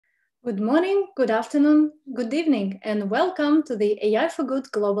Good morning, good afternoon, good evening, and welcome to the AI for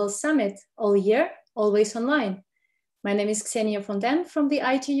Good Global Summit, all year, always online. My name is Ksenia Fontaine from the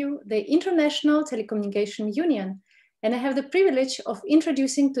ITU, the International Telecommunication Union, and I have the privilege of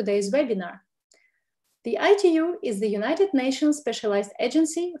introducing today's webinar. The ITU is the United Nations Specialized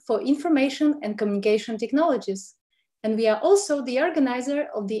Agency for Information and Communication Technologies, and we are also the organizer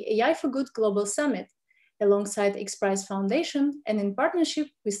of the AI for Good Global Summit, alongside X Prize Foundation and in partnership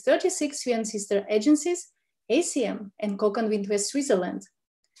with 36 UN sister agencies, ACM, and Kokon Windwest Switzerland.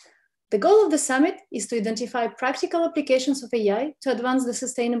 The goal of the summit is to identify practical applications of AI to advance the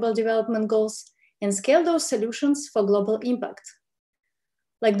Sustainable Development Goals and scale those solutions for global impact.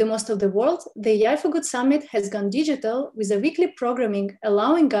 Like the most of the world, the AI for Good Summit has gone digital with a weekly programming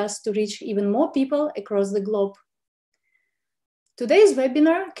allowing us to reach even more people across the globe. Today's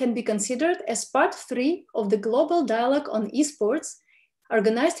webinar can be considered as part 3 of the Global Dialogue on Esports,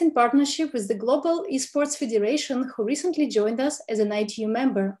 organized in partnership with the Global Esports Federation, who recently joined us as an ITU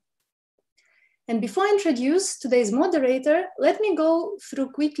member. And before I introduce today's moderator, let me go through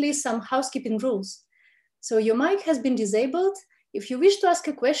quickly some housekeeping rules. So your mic has been disabled. If you wish to ask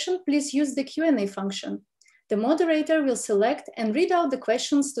a question, please use the Q&A function. The moderator will select and read out the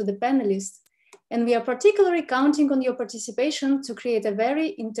questions to the panelists. And we are particularly counting on your participation to create a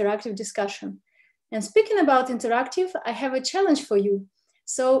very interactive discussion. And speaking about interactive, I have a challenge for you.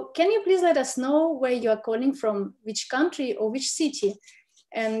 So can you please let us know where you are calling from, which country or which city?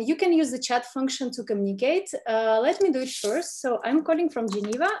 And you can use the chat function to communicate. Let me do it first. So I'm calling from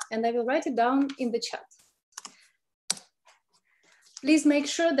Geneva and I will write it down in the chat. Please make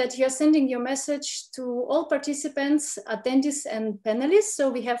sure that you're sending your message to all participants, attendees, and panelists.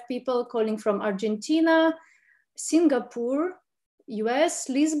 So we have people calling from Argentina, Singapore, US,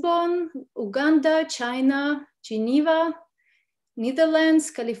 Lisbon, Uganda, China, Geneva,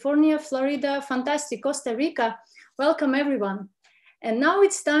 Netherlands, California, Florida, fantastic, Costa Rica. Welcome, everyone. And now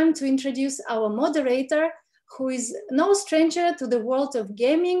it's time to introduce our moderator, who is no stranger to the world of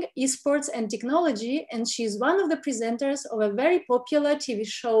gaming, esports, and technology, and she's one of the presenters of a very popular TV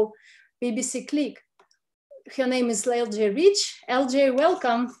show, BBC Click. Her name is LJ Rich. LJ,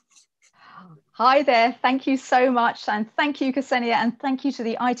 welcome. Hi there, thank you so much, and thank you, Ksenia, and thank you to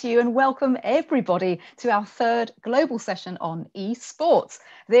the ITU, and welcome everybody to our third global session on esports.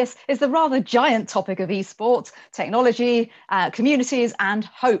 This is the rather giant topic of esports, technology, communities, and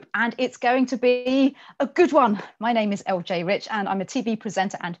hope, and it's going to be a good one. My name is LJ Rich, and I'm a TV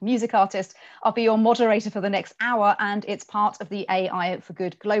presenter and music artist. I'll be your moderator for the next hour, and it's part of the AI for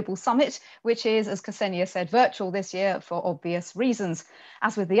Good Global Summit, which is, as Ksenia said, virtual this year for obvious reasons.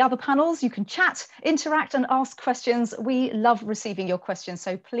 As with the other panels, you can chat, interact, and ask questions. We love receiving your questions,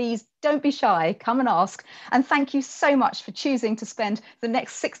 so please don't be shy, come and ask. And thank you so much for choosing to spend the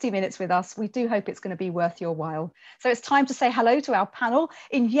next 60 minutes with us. We do hope it's going to be worth your while. So it's time to say hello to our panel.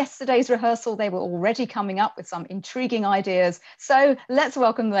 In yesterday's rehearsal, they were already coming up with some intriguing ideas. So let's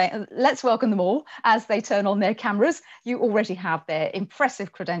welcome them all as they turn on their cameras. You already have their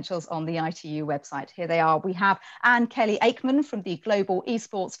impressive credentials on the ITU website. Here they are. We have Anne Kelly Aikman from the Global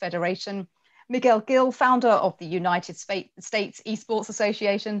Esports Federation, Miguel Gil, founder of the United States Esports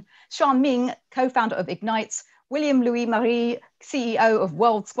Association, Sean Ming, co-founder of Ignites, William Louis Marie, CEO of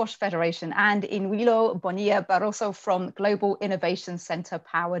World Squash Federation, and Inuilo Bonilla Barroso from Global Innovation Center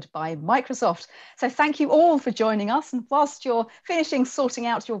powered by Microsoft. So thank you all for joining us. And whilst you're finishing sorting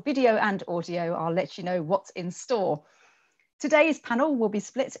out your video and audio, I'll let you know what's in store. Today's panel will be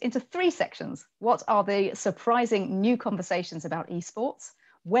split into 3 sections. What are the surprising new conversations about esports?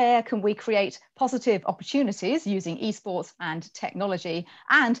 Where can we create positive opportunities using esports and technology?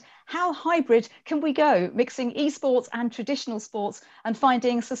 And how hybrid can we go, mixing esports and traditional sports and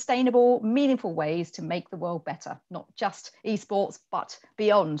finding sustainable, meaningful ways to make the world better, not just esports, but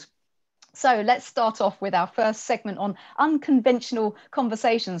beyond? So let's start off with our first segment on unconventional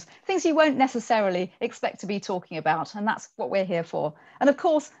conversations, things you won't necessarily expect to be talking about, and that's what we're here for. And of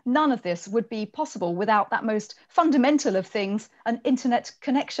course, none of this would be possible without that most fundamental of things, an internet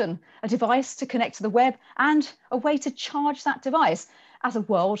connection, a device to connect to the web and a way to charge that device. As a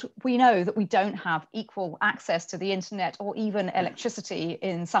world, we know that we don't have equal access to the internet or even electricity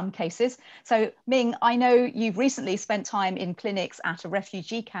in some cases. So Ming, I know you've recently spent time in clinics at a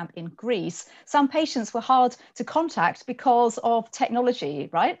refugee camp in Greece. Some patients were hard to contact because of technology,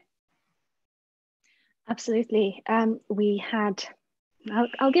 right? Absolutely. I'll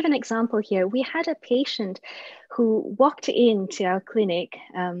give an example here. We had a patient who walked into our clinic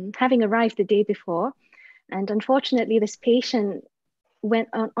having arrived the day before. And unfortunately, this patient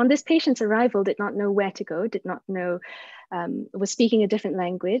on this patient's arrival, did not know where to go, did not know was speaking a different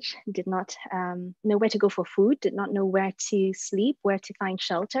language, did not know where to go for food, did not know where to sleep, where to find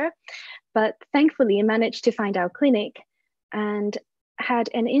shelter. But thankfully managed to find our clinic and had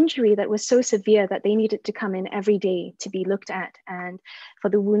an injury that was so severe that they needed to come in every day to be looked at and for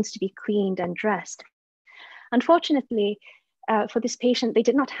the wounds to be cleaned and dressed. Unfortunately, for this patient, they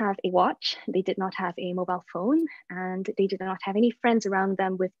did not have a watch, they did not have a mobile phone, and they did not have any friends around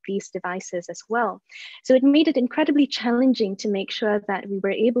them with these devices as well. So it made it incredibly challenging to make sure that we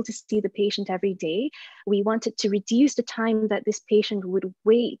were able to see the patient every day. We wanted to reduce the time that this patient would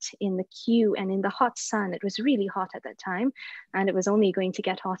wait in the queue and in the hot sun. It was really hot at that time, and it was only going to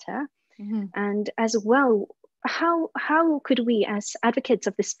get hotter. Mm-hmm. And as well, how could we, as advocates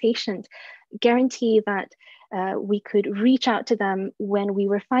of this patient, guarantee that we could reach out to them when we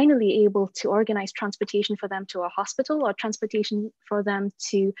were finally able to organize transportation for them to a hospital or transportation for them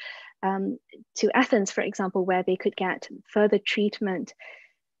to Athens, for example, where they could get further treatment.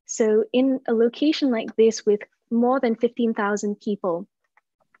 So in a location like this with more than 15,000 people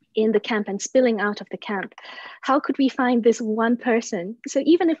in the camp and spilling out of the camp, how could we find this one person? So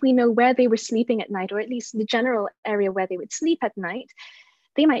even if we know where they were sleeping at night, or at least the general area where they would sleep at night,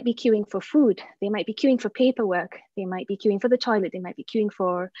 they might be queuing for food, they might be queuing for paperwork, they might be queuing for the toilet, they might be queuing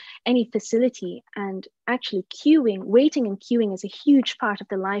for any facility. And actually waiting and queuing is a huge part of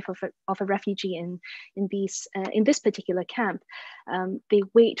the life of a refugee in this particular camp. They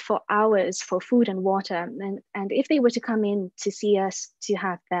wait for hours for food and water. And if they were to come in to see us to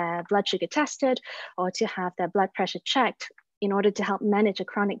have their blood sugar tested or to have their blood pressure checked in order to help manage a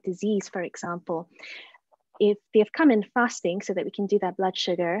chronic disease, for example, if they've come in fasting so that we can do their blood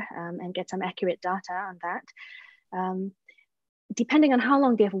sugar and get some accurate data on that, depending on how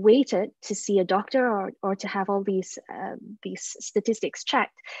long they've waited to see a doctor or to have all these statistics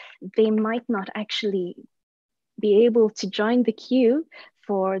checked, they might not actually be able to join the queue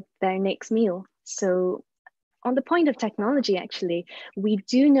for their next meal. So on the point of technology, actually, we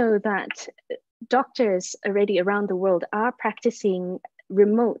do know that doctors already around the world are practicing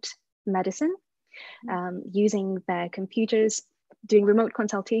remote medicine, using their computers, doing remote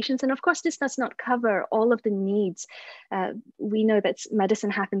consultations. And of course, this does not cover all of the needs. We know that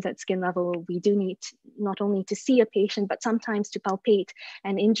medicine happens at skin level. We do need not only to see a patient, but sometimes to palpate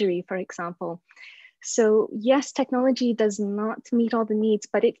an injury, for example. So yes, technology does not meet all the needs,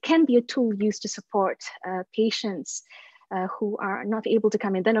 but it can be a tool used to support patients who are not able to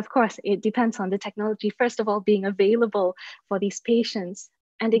come in. Then of course, it depends on the technology, first of all, being available for these patients.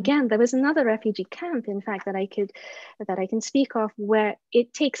 And again, there was another refugee camp, in fact, that I can speak of, where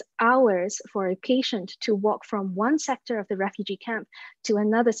it takes hours for a patient to walk from one sector of the refugee camp to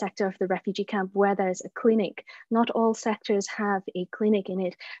another sector of the refugee camp where there's a clinic. Not all sectors have a clinic in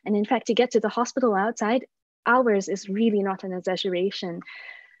it. And in fact, to get to the hospital outside, hours is really not an exaggeration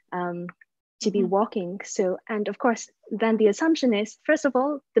to be walking. So, and of course, then the assumption is, first of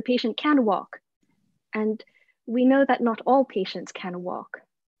all, the patient can walk. And we know that not all patients can walk.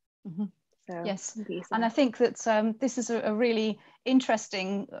 So, yes, and I think that this is a really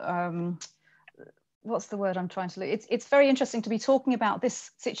interesting, what's the word I'm trying to look? It's very interesting to be talking about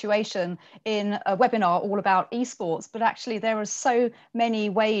this situation in a webinar all about esports, but actually there are so many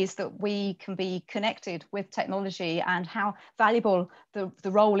ways that we can be connected with technology and how valuable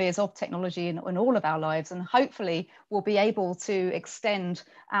the role is of technology in all of our lives. And hopefully we'll be able to extend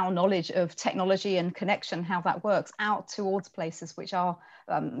our knowledge of technology and connection, how that works, out towards places which are,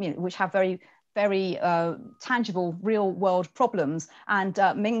 which have very tangible real world problems. And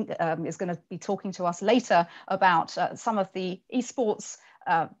Ming is going to be talking to us later about some of the esports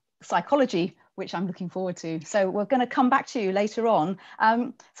psychology, which I'm looking forward to. So we're going to come back to you later on.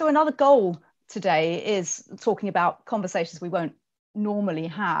 So another goal today is talking about conversations we won't normally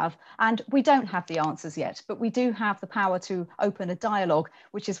have, and we don't have the answers yet, but we do have the power to open a dialogue,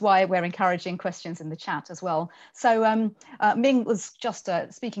 which is why we're encouraging questions in the chat as well. So Ming was just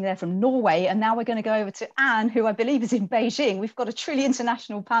speaking there from Norway, and now we're going to go over to Anne, who I believe is in Beijing. We've got a truly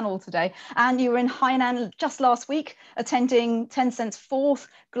international panel today. Anne, you were in Hainan just last week attending Tencent's 4th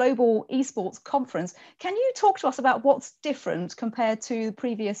Global Esports Conference. Can you talk to us about what's different compared to the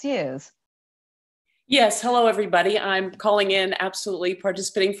previous years? Yes, hello everybody. I'm calling in, absolutely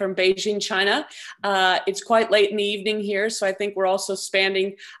participating from Beijing, China. It's quite late in the evening here, so I think we're also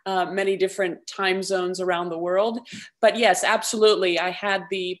spanning many different time zones around the world. But yes, absolutely. I had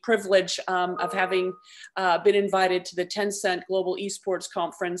the privilege of having been invited to the Tencent Global Esports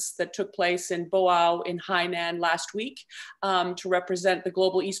Conference that took place in Boao in Hainan last week to represent the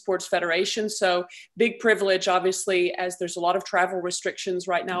Global Esports Federation. So big privilege, obviously, as there's a lot of travel restrictions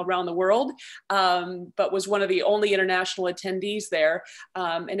right now around the world. but was one of the only international attendees there.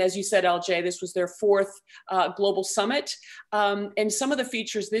 And as you said, LJ, this was their fourth global summit. And some of the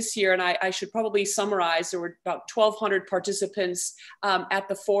features this year, and I should probably summarize, there were about 1,200 participants at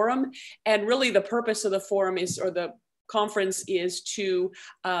the forum. And really the purpose of the forum is, or the conference is to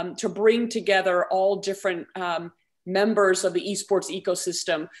bring together all different members of the esports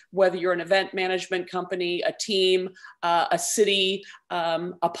ecosystem, whether you're an event management company, a team, a city,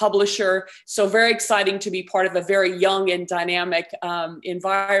 a publisher. So very exciting to be part of a very young and dynamic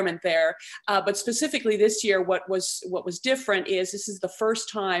environment there. But specifically this year, what was different is this is the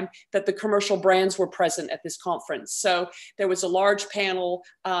first time that the commercial brands were present at this conference. So there was a large panel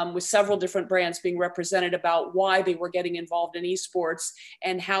with several different brands being represented about why they were getting involved in esports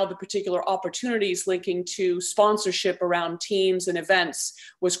and how the particular opportunities linking to sponsorship around teams and events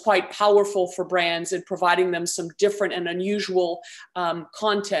was quite powerful for brands in providing them some different and unusual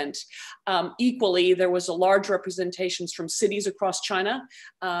content. Equally, there was a large representations from cities across China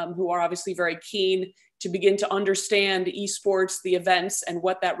who are obviously very keen to begin to understand esports, the events and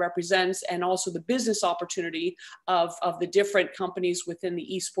what that represents, and also the business opportunity of the different companies within the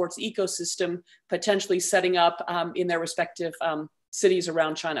esports ecosystem, potentially setting up in their respective cities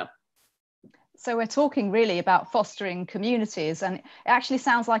around China. So we're talking really about fostering communities, and it actually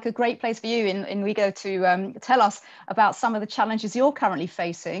sounds like a great place for you, Enrico, to tell us about some of the challenges you're currently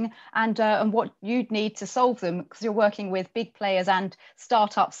facing and what you'd need to solve them, because you're working with big players and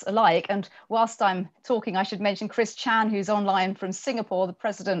startups alike. And whilst I'm talking, I should mention Chris Chan, who's online from Singapore, the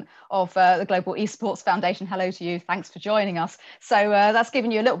president of the Global Esports Foundation. Hello to you. Thanks for joining us. So that's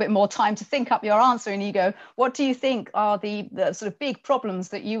given you a little bit more time to think up your answer, Enrico. What do you think are the sort of big problems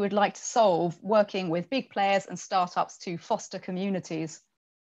that you would like to solve working with big players and startups to foster communities?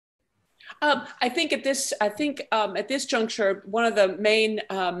 I think at this juncture, one of the main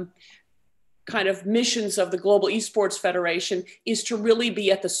kind of missions of the Global Esports Federation is to really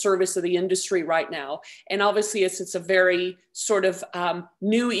be at the service of the industry right now. And obviously it's a very sort of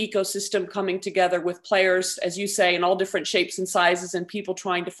new ecosystem coming together with players, as you say, in all different shapes and sizes, and people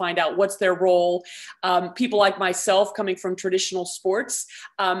trying to find out what's their role. People like myself coming from traditional sports,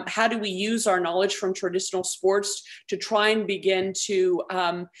 how do we use our knowledge from traditional sports to try and begin to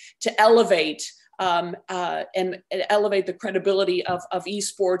elevate and elevate the credibility of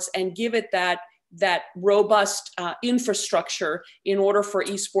esports and give it that robust infrastructure in order for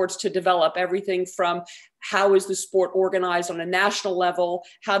esports to develop, everything from how is the sport organized on a national level?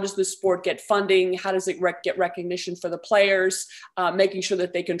 How does the sport get funding? How does it get recognition for the players? Making sure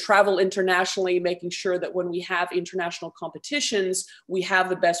that they can travel internationally, making sure that when we have international competitions, we have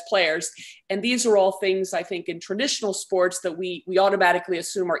the best players. And these are all things, I think, in traditional sports that we automatically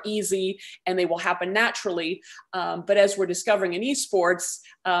assume are easy and they will happen naturally. But as we're discovering in esports,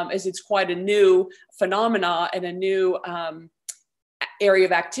 as it's quite a new phenomena and a new area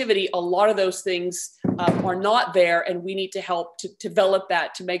of activity, a lot of those things are not there, and we need to help to develop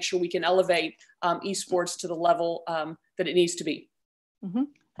that to make sure we can elevate esports to the level that it needs to be. Mm-hmm.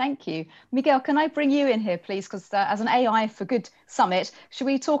 Thank you. Miguel, can I bring you in here, please? Because as an AI for Good Summit, should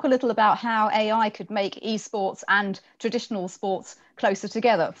we talk a little about how AI could make esports and traditional sports closer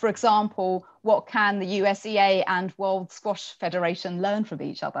together? For example, what can the USEA and World Squash Federation learn from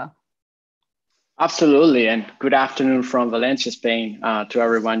each other? Absolutely, and good afternoon from Valencia, Spain, to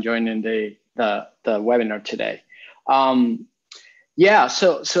everyone joining the webinar today.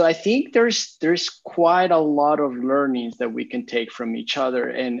 So I think there's quite a lot of learnings that we can take from each other,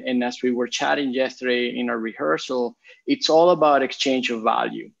 and as we were chatting yesterday in our rehearsal, it's all about exchange of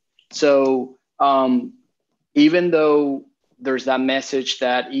value. So even though there's that message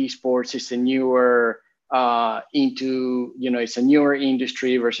that esports is a newer it's a newer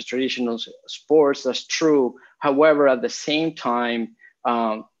industry versus traditional sports. That's true. However, at the same time,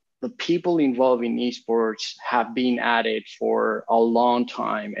 the people involved in esports have been at it for a long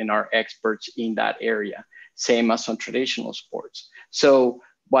time and are experts in that area, same as on traditional sports. So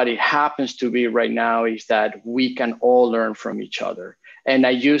what it happens to be right now is that we can all learn from each other. And I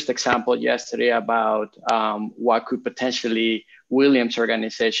used example yesterday about what could potentially William's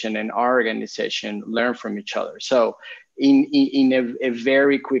organization and our organization learn from each other. So in a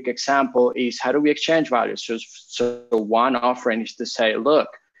very quick example is how do we exchange values? So one offering is to say, look,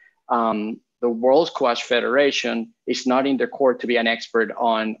 the World Squash Federation is not in the court to be an expert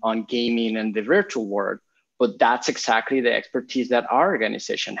on gaming and the virtual world, but that's exactly the expertise that our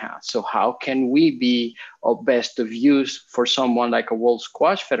organization has. So how can we be of best of use for someone like a World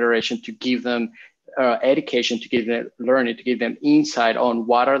Squash Federation to give them education, to give them learning, to give them insight on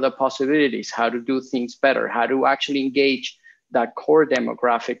what are the possibilities, how to do things better, how to actually engage that core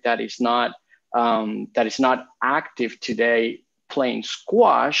demographic that is not that is not active today playing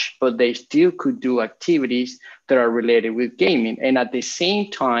squash, but they still could do activities that are related with gaming. And at the same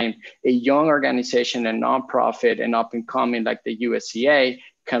time, a young organization, a nonprofit, and up and coming like the USCA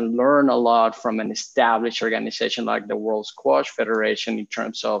can learn a lot from an established organization like the World Squash Federation in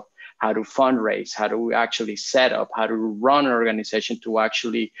terms of how to fundraise, how to actually set up, how to run an organization to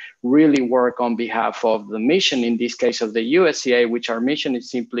actually really work on behalf of the mission, in this case of the USCA, which our mission is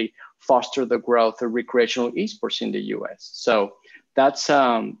simply foster the growth of recreational esports in the US. So that's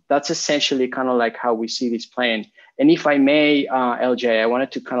essentially kind of like how we see this playing. And if I may, LJ, I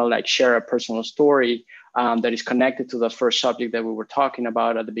wanted to kind of like share a personal story that is connected to the first subject that we were talking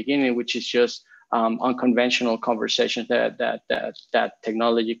about at the beginning, which is just unconventional conversations that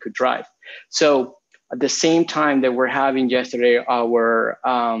technology could drive. So at the same time that we're having yesterday our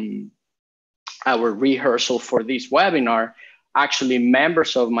rehearsal for this webinar, actually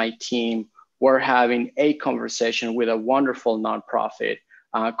members of my team were having a conversation with a wonderful nonprofit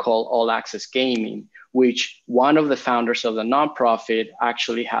called All Access Gaming, which one of the founders of the nonprofit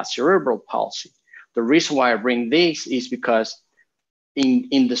actually has cerebral palsy. The reason why I bring this is because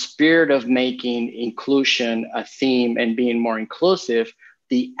in the spirit of making inclusion a theme and being more inclusive,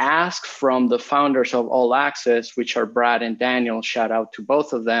 the ask from the founders of All Access, which are Brad and Daniel, shout out to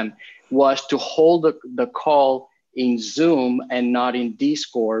both of them, was to hold the call in Zoom and not in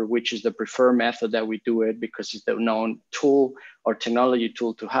Discord, which is the preferred method that we do it because it's the known tool or technology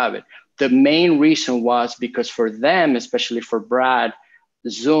tool to have it. The main reason was because for them, especially for Brad,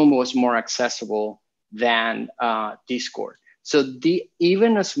 Zoom was more accessible than Discord. So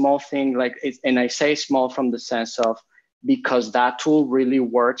even a small thing like, and I say small from the sense of, because that tool really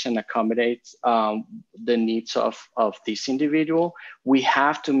works and accommodates the needs of this individual, we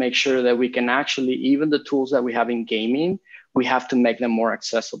have to make sure that we can actually, even the tools that we have in gaming, we have to make them more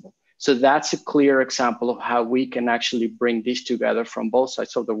accessible. So that's a clear example of how we can actually bring this together from both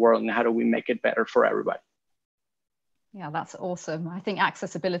sides of the world, and how do we make it better for everybody. Yeah, that's awesome. I think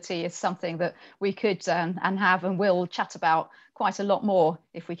accessibility is something that we could and have and will chat about quite a lot more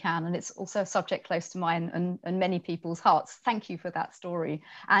if we can. And it's also a subject close to mine and many people's hearts. Thank you for that story.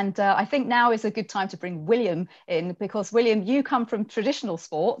 And I think now is a good time to bring William in, because William, you come from traditional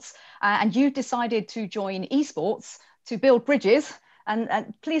sports and you decided to join esports to build bridges.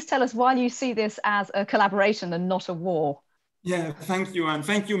 And please tell us why you see this as a collaboration and not a war. Yeah, thank you. And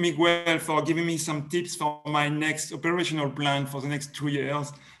thank you, Miguel, for giving me some tips for my next operational plan for the next 2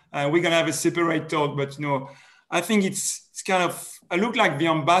 years. We're going to have a separate talk, but I think it's kind of, I look like the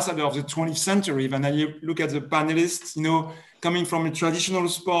ambassador of the 20th century when I look at the panelists, coming from a traditional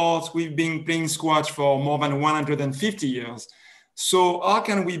sport. We've been playing squash for more than 150 years. So how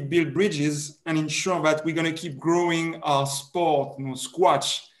can we build bridges and ensure that we're going to keep growing our sport,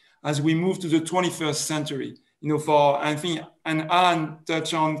 squash, as we move to the 21st century? I think, and Anne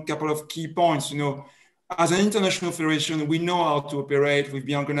touched on a couple of key points. As an international federation, we know how to operate. We've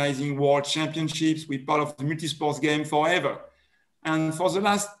been organizing world championships. We're part of the multi-sports game forever. And for the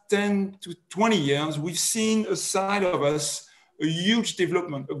last 10 to 20 years, we've seen a side of us, a huge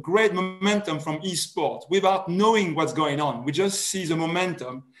development, a great momentum from esports without knowing what's going on. We just see the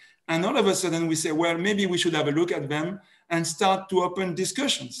momentum. And all of a sudden we say, well, maybe we should have a look at them and start to open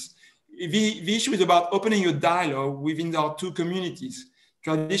discussions. The issue is about opening a dialogue within our two communities.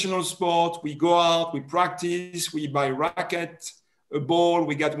 Traditional sport, we go out, we practice, we buy racket, a ball,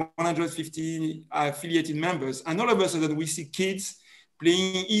 we got 150 affiliated members. And all of a sudden we see kids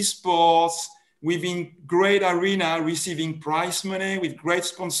playing esports within great arena, receiving prize money with great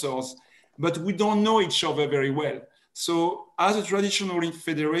sponsors, but we don't know each other very well. So as a traditional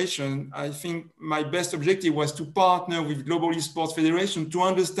federation, I think my best objective was to partner with Global Esports Federation to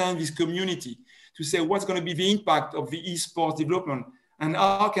understand this community, to say what's going to be the impact of the esports development, and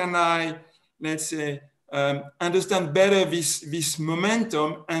how can I, let's say, understand better this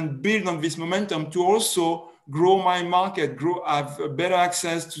momentum and build on this momentum to also grow my market, have better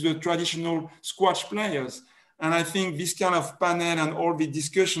access to the traditional squash players. And I think this kind of panel and all the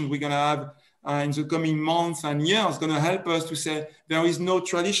discussions we're going to have in the coming months and years going to help us to say there is no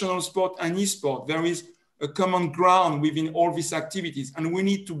traditional sport and e-sport. There is a common ground within all these activities, and we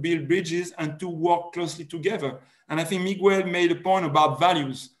need to build bridges and to work closely together. And I think Miguel made a point about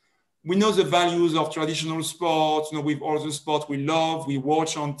values. We know the values of traditional sports, with all the sports we love, we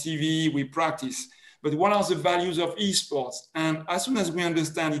watch on TV, we practice. But what are the values of esports? And as soon as we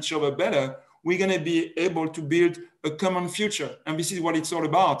understand each other better, we're going to be able to build a common future. And this is what it's all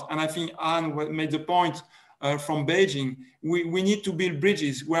about. And I think Anne made the point from Beijing. We need to build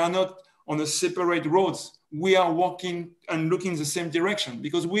bridges. We are not on a separate roads. We are walking and looking the same direction,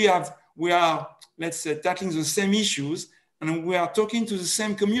 because we have we are, let's say, tackling the same issues and we are talking to the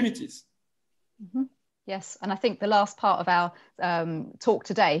same communities. Mm-hmm. Yes, and I think the last part of our talk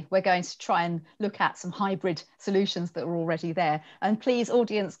today, we're going to try and look at some hybrid solutions that are already there. And please,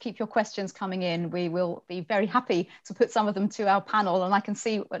 audience, keep your questions coming in. We will be very happy to put some of them to our panel, and I can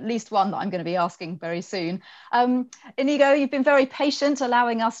see at least one that I'm going to be asking very soon. Inigo, you've been very patient,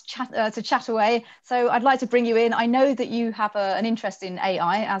 allowing us to chat away. So I'd like to bring you in. I know that you have an interest in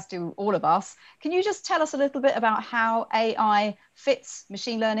AI, as do all of us. Can you just tell us a little bit about how AI fits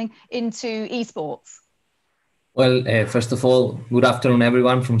machine learning into esports? Well, first of all, good afternoon,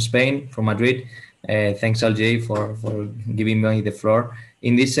 everyone from Spain, from Madrid. Thanks, Aljay, for giving me the floor.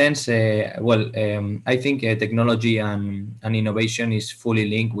 In this sense, I think technology and innovation is fully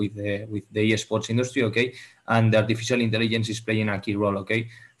linked with the esports industry, okay? And artificial intelligence is playing a key role, okay?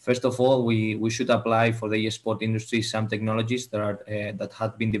 First of all, we should apply for the esport industry some technologies that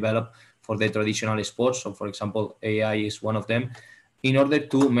have been developed for the traditional sports. So, for example, AI is one of them, in order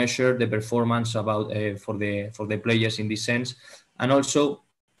to measure the performance for the players in this sense, and also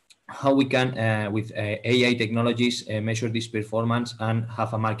how we can with AI technologies measure this performance and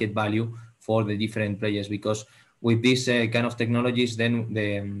have a market value for the different players, because with these kind of technologies, then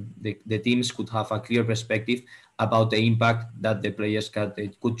the teams could have a clear perspective about the impact that the players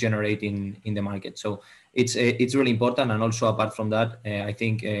could generate in the market. So it's really important. And also, apart from that, I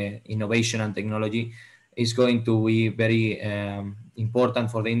think innovation and technology is going to be very important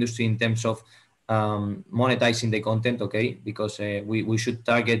for the industry in terms of monetizing the content, okay? Because we should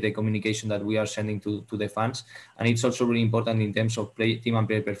target the communication that we are sending to the fans. And it's also really important in terms of team and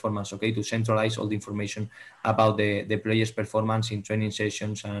player performance, okay? To centralize all the information about the players' performance in training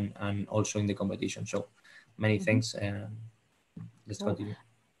sessions and also in the competition. So many thanks. Let's continue.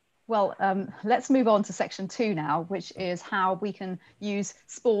 Well, let's move on to section 2 now, which is how we can use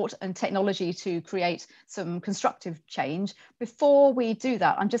sport and technology to create some constructive change. Before we do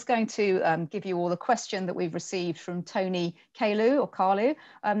that, I'm just going to give you all a question that we've received from Tony Kalu.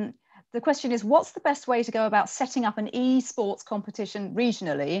 The question is, what's the best way to go about setting up an esports competition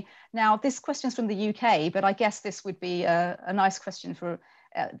regionally? Now, this question is from the UK, but I guess this would be a nice question for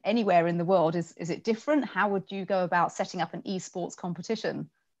anywhere in the world. Is it different? How would you go about setting up an esports competition?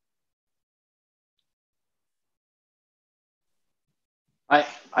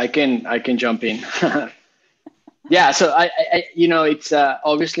 I can jump in. Yeah, so I it's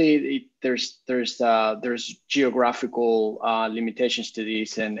obviously there's geographical limitations to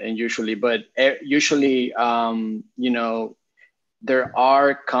this, and usually there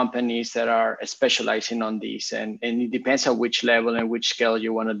are companies that are specializing on these, and it depends on which level and which scale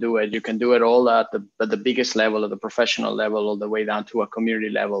you want to do it. You can do it all at the biggest level, at the professional level, all the way down to a community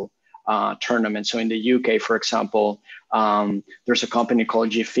level tournament. So in the UK, for example, there's a company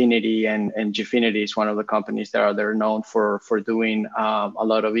called Gfinity, and Gfinity is one of the companies that they're known for doing a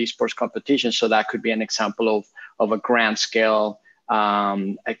lot of esports competitions. So that could be an example of a grand scale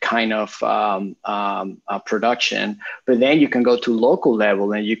a kind of production. But then you can go to local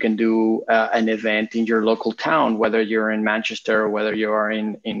level and you can do an event in your local town, whether you're in Manchester or whether you are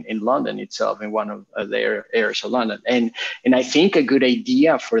in London itself, in one of the areas of London. And I think a good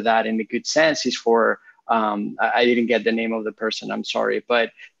idea for that, in a good sense, is for I didn't get the name of the person, I'm sorry,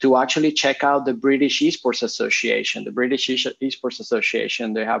 but to actually check out the British Esports Association. The British Esports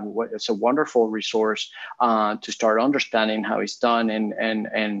Association, it's a wonderful resource to start understanding how it's done,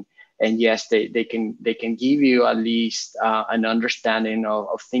 and yes, they can give you at least an understanding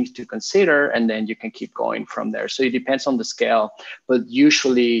of things to consider, and then you can keep going from there. So it depends on the scale, but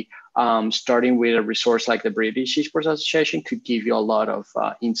usually starting with a resource like the British Esports Association could give you a lot of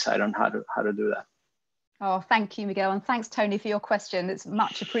insight on how to do that. Oh, thank you, Miguel. And thanks, Tony, for your question. It's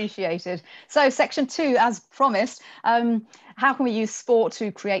much appreciated. So section 2, as promised, how can we use sport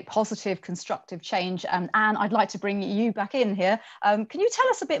to create positive, constructive change? And Anne, I'd like to bring you back in here. Can you tell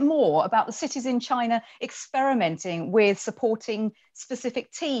us a bit more about the cities in China experimenting with supporting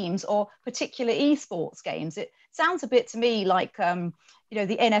specific teams or particular esports games? It sounds a bit to me like, the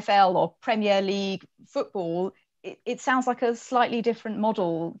NFL or Premier League football. It sounds like a slightly different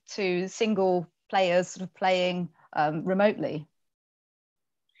model to single players sort of playing remotely.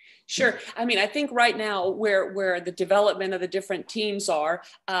 Sure. I mean, I think right now where the development of the different teams are,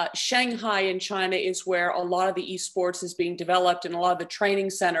 Shanghai in China is where a lot of the esports is being developed, and a lot of the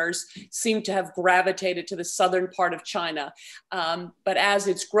training centers seem to have gravitated to the southern part of China. But as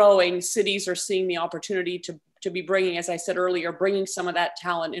it's growing, cities are seeing the opportunity to be bringing, as I said earlier, bringing some of that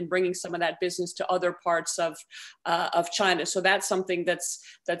talent and bringing some of that business to other parts of China. So that's something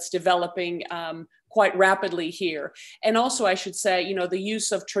that's developing quite rapidly here. And also, I should say, you know, the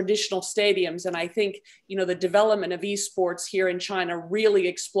use of traditional stadiums. And I think, you know, the development of esports here in China really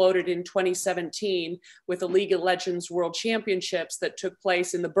exploded in 2017 with the League of Legends World Championships that took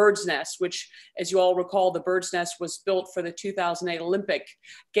place in the Bird's Nest, which, as you all recall, the Bird's Nest was built for the 2008 Olympic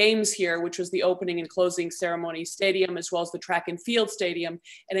Games here, which was the opening and closing ceremony stadium, as well as the track and field stadium.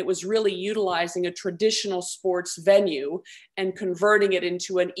 And it was really utilizing a traditional sports venue and converting it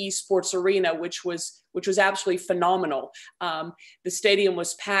into an esports arena, which was absolutely phenomenal. The stadium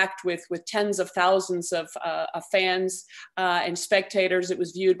was packed with tens of thousands of fans and spectators. It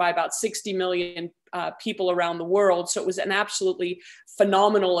was viewed by about 60 million people around the world. So it was an absolutely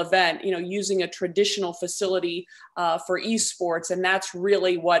phenomenal event, you know, using a traditional facility for esports. And that's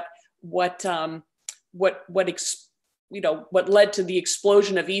really what led to the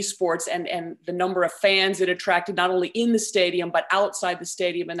explosion of esports and the number of fans it attracted, not only in the stadium, but outside the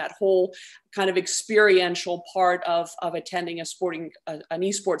stadium, and that whole kind of experiential part of attending an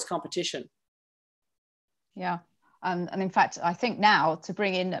esports competition. Yeah. And in fact, I think now to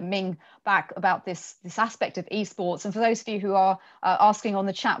bring in Ming back about this aspect of esports, and for those of you who are asking on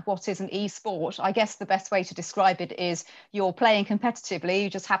the chat, what is an esport? I guess the best way to describe it is you're playing competitively, you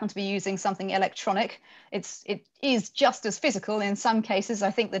just happen to be using something electronic. It is just as physical in some cases. I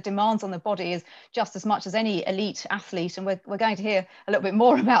think the demands on the body is just as much as any elite athlete, and we're going to hear a little bit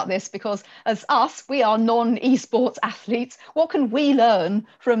more about this, because as we are non-esports athletes. What can we learn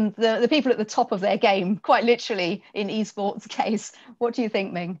from the people at the top of their game, quite literally, in esports case? What do you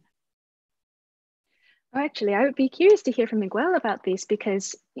think, Ming? Well, actually, I would be curious to hear from Miguel about this,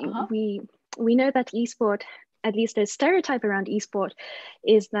 because we know that esport, at least the stereotype around esport,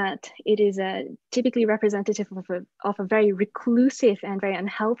 is that it is typically representative of a very reclusive and very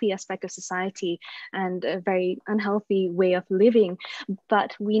unhealthy aspect of society and a very unhealthy way of living.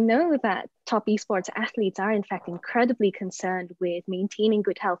 But we know that top esports athletes are in fact incredibly concerned with maintaining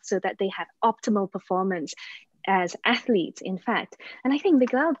good health so that they have optimal performance as athletes, in fact. And I think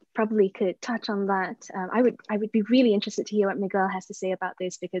Miguel probably could touch on that. I would be really interested to hear what Miguel has to say about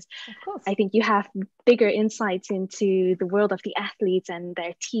this, because I think you have bigger insights into the world of the athletes and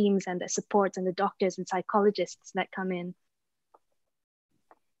their teams and their supports and the doctors and psychologists that come in.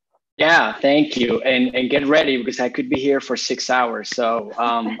 Yeah, thank you. And get ready, because I could be here for 6 hours. So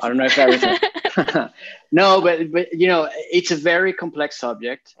I don't know if everything. No, but you know, it's a very complex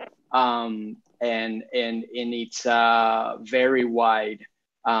subject. And it's very wide,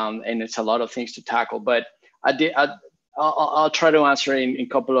 and it's a lot of things to tackle. But I'll try to answer in a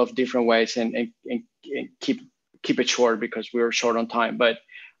couple of different ways and keep it short, because we're short on time. But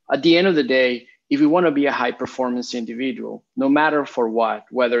at the end of the day, if you want to be a high performance individual, no matter for what,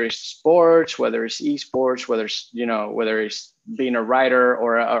 whether it's sports, whether it's esports, whether it's being a writer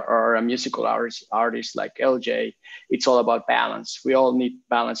or a musical artist like LJ, it's all about balance. We all need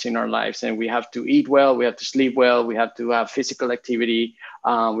balance in our lives, and we have to eat well, we have to sleep well, we have to have physical activity,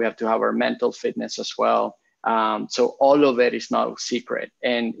 we have to have our mental fitness as well. So all of it is not a secret.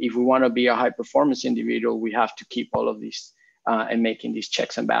 And if we want to be a high performance individual, we have to keep all of these and making these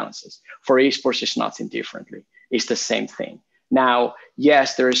checks and balances. For esports, it's nothing differently. It's the same thing. Now,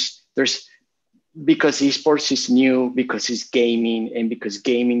 yes, there's because esports is new, because it's gaming, and because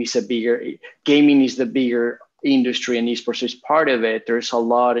gaming is the bigger industry and esports is part of it. There's a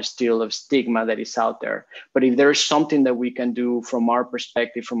lot still of stigma that is out there. But if there's something that we can do from our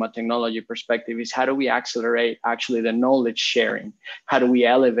perspective, from a technology perspective, is how do we accelerate actually the knowledge sharing? How do we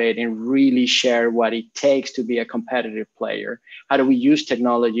elevate and really share what it takes to be a competitive player? How do we use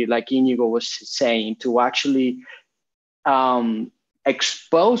technology, like Inigo was saying, to actually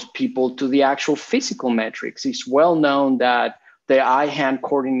expose people to the actual physical metrics? It's well known that the eye-hand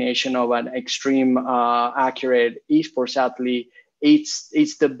coordination of an extreme accurate esports athlete,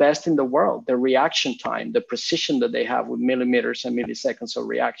 it's the best in the world. The reaction time, the precision that they have with millimeters and milliseconds of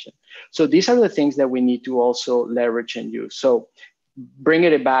reaction. So these are the things that we need to also leverage and use. So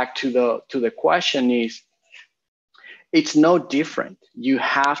bringing it back to the question is, it's no different. You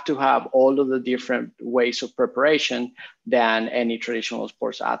have to have all of the different ways of preparation than any traditional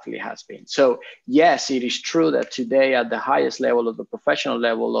sports athlete has been. So yes, it is true that today at the highest level of the professional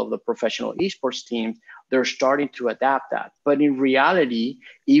esports teams, they're starting to adapt that. But in reality,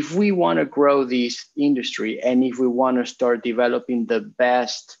 if we want to grow this industry and if we want to start developing the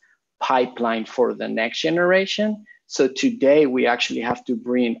best pipeline for the next generation, so today we actually have to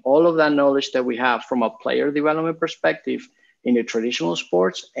bring all of that knowledge that we have from a player development perspective in the traditional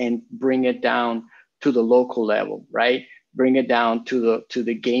sports and bring it down to the local level, right? bring it down to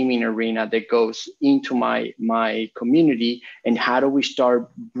the gaming arena that goes into my community, and how do we start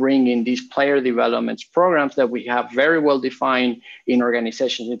bringing these player development programs that we have very well defined in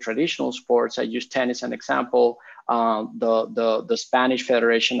organizations in traditional sports. I use tennis as an example. The Spanish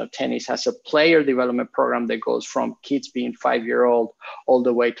Federation of Tennis has a player development program that goes from kids being 5-year-old all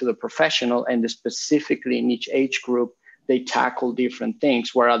the way to the professional, and specifically in each age group they tackle different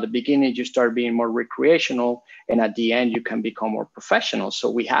things, where at the beginning you start being more recreational, and at the end you can become more professional. So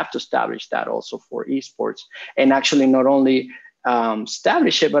we have to establish that also for esports, and actually not only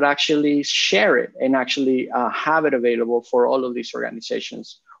establish it, but actually share it, and actually have it available for all of these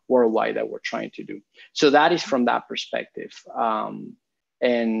organizations worldwide that we're trying to do. So that is from that perspective.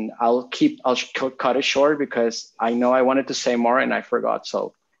 And I'll cut it short because I know I wanted to say more and I forgot.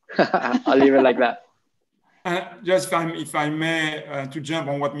 So I'll leave it like that. Just if I may, to jump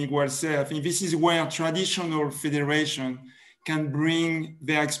on what Miguel said, I think this is where traditional federation can bring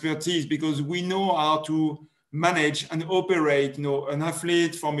their expertise, because we know how to manage and operate, an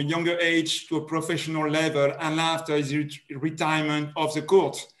athlete from a younger age to a professional level, and after his retirement of the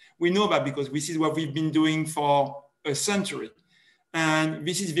court. We know that because this is what we've been doing for a century. And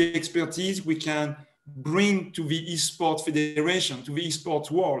this is the expertise we can bring to the esports federation, to the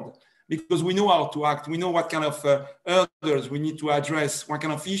esports world, because we know how to act. We know what kind of hurdles we need to address, what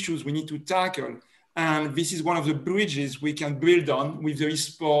kind of issues we need to tackle. And this is one of the bridges we can build on with the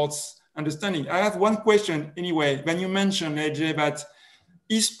esports understanding. I have one question anyway. When you mentioned, AJ, that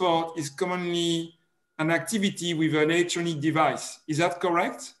esport is commonly an activity with an electronic device. Is that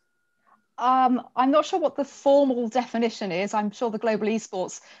correct? I'm not sure what the formal definition is. I'm sure the Global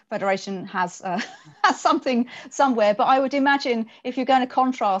Esports Federation has something somewhere, but I would imagine if you're going to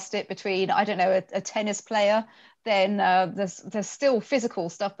contrast it between, I don't know, a tennis player, then there's still physical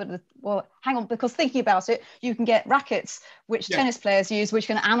stuff, but well, hang on, because thinking about it, you can get rackets which tennis players use, which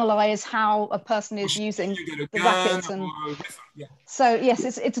can analyze how a person is using the rackets. And so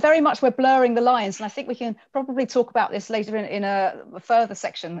yes, it's very much, we're blurring the lines, and I think we can probably talk about this later in a further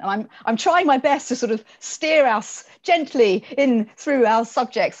section. And I'm trying my best to sort of steer us gently in through our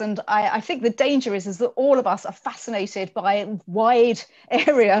subjects, and I think the danger is that all of us are fascinated by a wide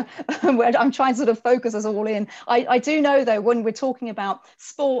area where I'm trying to sort of focus us all in. I do know though, when we're talking about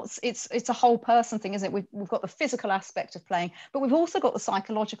sports, it's a whole person thing, isn't it? We've got the physical aspect of playing, but we've also got the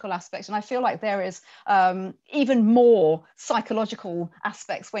psychological aspect, and I feel like there is even more psychological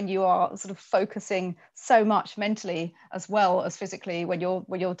aspects when you are sort of focusing so much mentally as well as physically when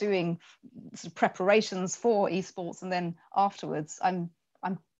you're doing sort of preparations for esports, and then afterwards I'm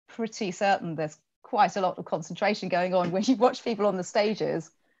pretty certain there's quite a lot of concentration going on when you watch people on the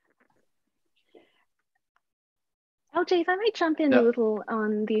stages. LJ, if I might jump in a little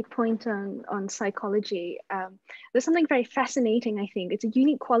on the point on psychology, there's something very fascinating, I think. It's a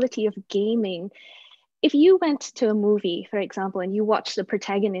unique quality of gaming. If you went to a movie, for example, and you watched the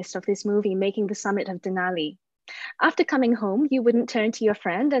protagonist of this movie making the summit of Denali, after coming home, you wouldn't turn to your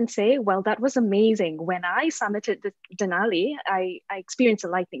friend and say, well, that was amazing. When I summited the Denali, I experienced a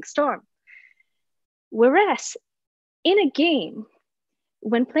lightning storm. Whereas in a game,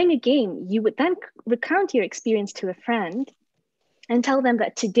 when playing a game, you would then recount your experience to a friend and tell them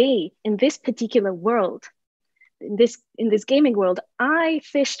that today, in this particular world, in this gaming world, I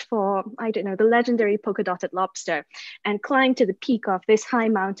fished for, I don't know, the legendary polka dotted lobster and climbed to the peak of this high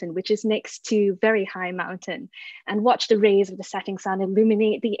mountain, which is next to very high mountain, and watched the rays of the setting sun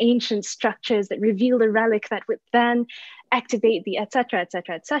illuminate the ancient structures that reveal the relic that would then activate the et cetera, et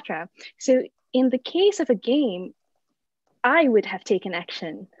cetera, et cetera. So in the case of a game, I would have taken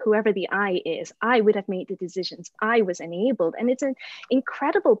action, whoever the I is. I would have made the decisions. I was enabled. And it's an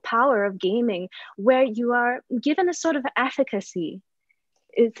incredible power of gaming where you are given a sort of efficacy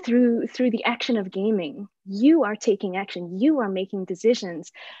through the action of gaming. You are taking action. You are making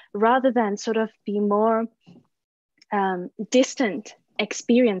decisions rather than sort of the more distant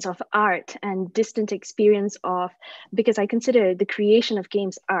experience of art and distant experience of, because I consider the creation of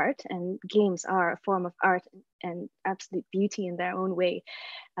games art, and games are a form of art and absolute beauty in their own way.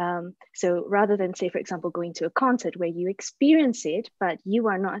 So rather than, say, for example, going to a concert where you experience it, but you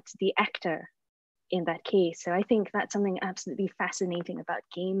are not the actor in that case. So I think that's something absolutely fascinating about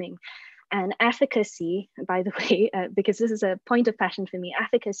gaming. And efficacy, by the way, because this is a point of passion for me,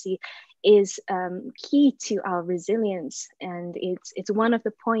 efficacy is key to our resilience. And it's one of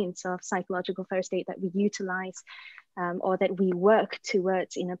the points of psychological first aid that we utilize or that we work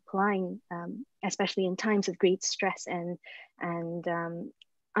towards in applying, especially in times of great stress and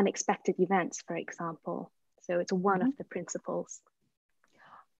unexpected events, for example. So it's one of the principles.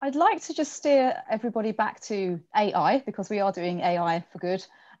 I'd like to just steer everybody back to AI, because we are doing AI for good.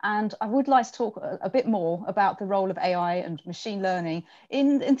 And I would like to talk a bit more about the role of AI and machine learning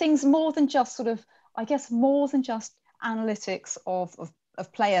in things more than just sort of, I guess, more than just analytics of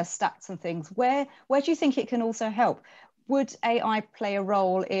player stats and things. Where do you think it can also help? Would AI play a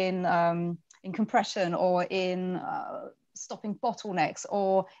role in compression, or in stopping bottlenecks,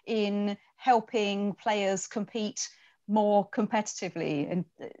 or in helping players compete more competitively? And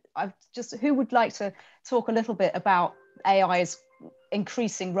who would like to talk a little bit about AI's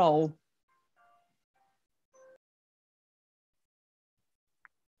increasing role?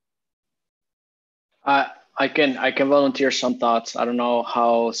 I can volunteer some thoughts. I don't know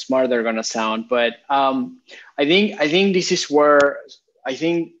how smart they're gonna sound, but I think this is where I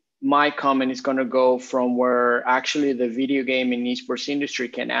think my comment is gonna go from where actually the video game and esports industry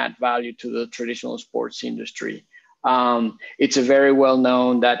can add value to the traditional sports industry. It's a very well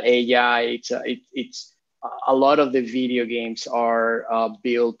known that AI. It's a lot of the video games are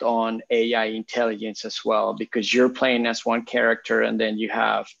built on AI intelligence as well, because you're playing as one character and then you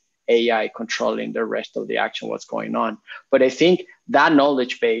have AI controlling the rest of the action, what's going on. But I think that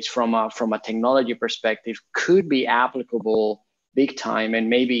knowledge base from a technology perspective could be applicable big time. And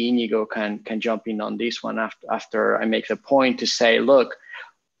maybe Inigo can jump in on this one after I make the point to say, look,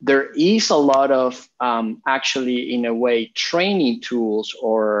 there is a lot of actually, in a way, training tools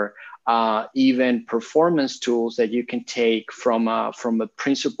or even performance tools that you can take from the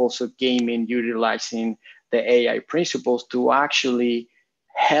principles of gaming, utilizing the AI principles to actually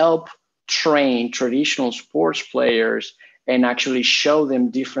help train traditional sports players and actually show them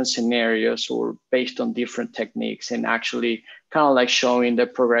different scenarios or based on different techniques, and actually kind of like showing the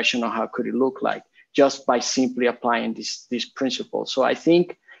progression of how could it look like just by simply applying these principles. So I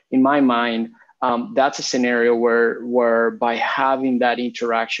think in my mind, that's a scenario where by having that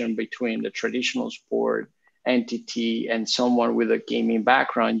interaction between the traditional sport entity and someone with a gaming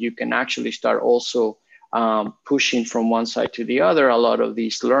background, you can actually start also pushing from one side to the other a lot of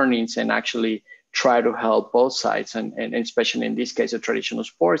these learnings and actually try to help both sides. And especially in this case of traditional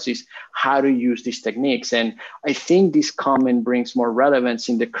sports is how to use these techniques. And I think this comment brings more relevance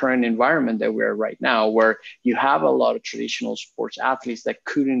in the current environment that we're right now, where you have a lot of traditional sports athletes that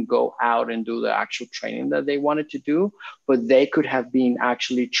couldn't go out and do the actual training that they wanted to do, but they could have been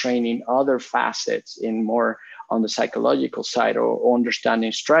actually training other facets in more on the psychological side or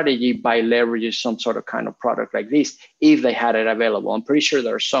understanding strategy by leveraging some sort of kind of product like this, if they had it available. I'm pretty sure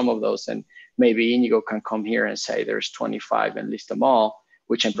there are some of those, and maybe Inigo can come here and say there's 25 and list them all,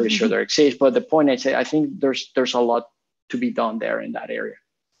 which I'm pretty sure there exists. But the point I think there's a lot to be done there in that area.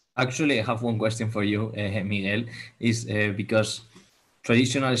 Actually, I have one question for you, Miguel, is because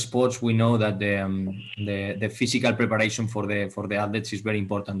traditional sports, we know that the physical preparation for the athletes is very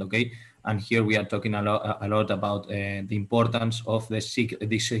important, okay? And here we are talking a lot about the importance of the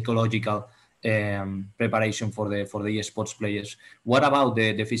psychological preparation for the esports players. What about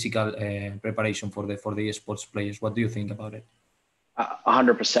the physical preparation for the esports players? What do you think about it?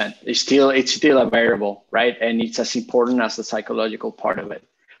 100%. It's still a variable, right? And it's as important as the psychological part of it.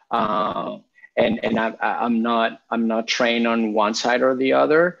 And I'm not trained on one side or the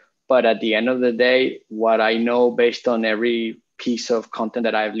other, but at the end of the day, what I know based on every piece of content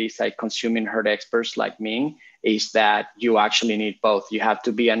that I've at least consuming heard experts like me is that you actually need both. You have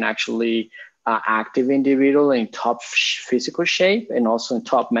to be an actually active individual in top physical shape and also in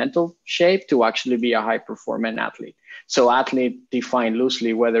top mental shape to actually be a high performing athlete. So athlete defined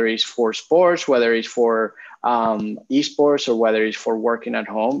loosely, whether it's for sports, whether it's for esports, or whether it's for working at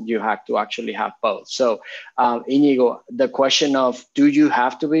home, you have to actually have both. So Inigo, the question of, do you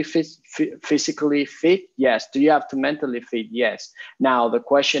have to be physically fit? Yes. Do you have to mentally fit? Yes. Now the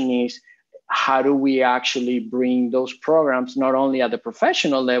question is, how do we actually bring those programs not only at the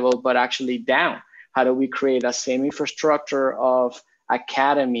professional level, but actually down? How do we create a same infrastructure of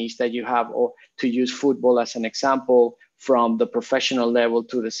academies that you have, or to use football as an example, from the professional level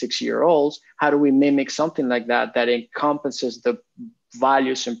to the 6-year-olds? How do we mimic something like that encompasses the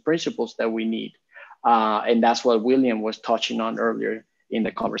values and principles that we need? And that's what William was touching on earlier in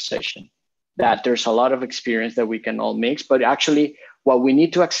the conversation, that there's a lot of experience that we can all mix, but actually what we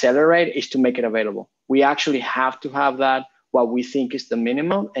need to accelerate is to make it available. We actually have to have that, what we think is the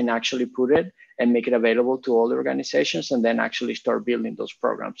minimum, and actually put it and make it available to all the organizations, and then actually start building those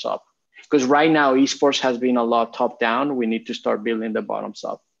programs up. Because right now, esports has been a lot top down. We need to start building the bottoms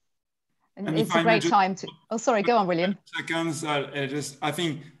up. And it's a great time to, oh, sorry, go on, William. Seconds, I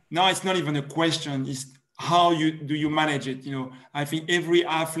think now it's not even a question, it's how do you manage it? You know, I think every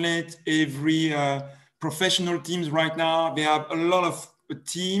athlete, every professional teams right now, they have a lot of a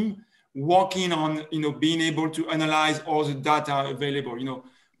team working on, being able to analyze all the data available.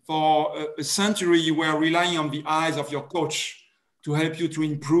 For a century, you were relying on the eyes of your coach to help you to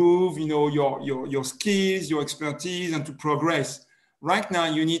improve, your skills, your expertise, and to progress. Right now,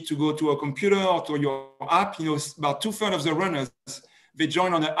 you need to go to a computer or to your app. About 2/3 of the runners, they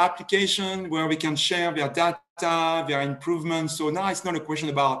join on an application where we can share their data, their improvements. So now it's not a question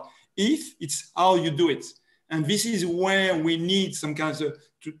about if, it's how you do it. And this is where we need some kinds of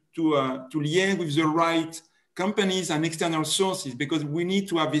to liaise with the right companies and external sources, because we need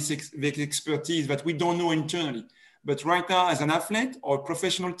to have this expertise that we don't know internally. But right now, as an athlete or a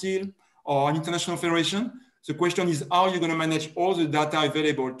professional team or an international federation, the question is how you're going to manage all the data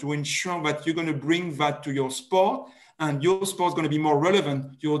available to ensure that you're going to bring that to your sport, and your sport is going to be more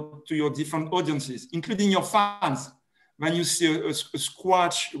relevant to your different audiences, including your fans. When you see a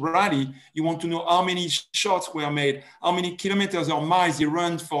squash rally, you want to know how many shots were made, how many kilometers or miles you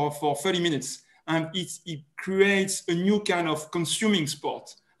run for 30 minutes. And it creates a new kind of consuming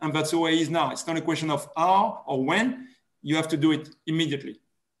sport. And that's the way it is now. It's not a question of how or when, you have to do it immediately.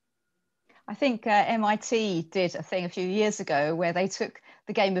 I think MIT did a thing a few years ago where they took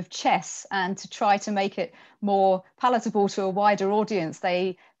the game of chess, and to try to make it more palatable to a wider audience,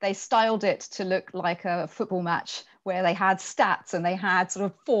 they styled it to look like a football match, where they had stats and they had sort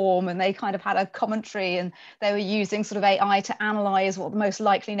of form, and they kind of had a commentary, and they were using sort of AI to analyze what the most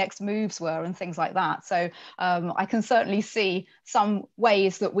likely next moves were and things like that. So I can certainly see some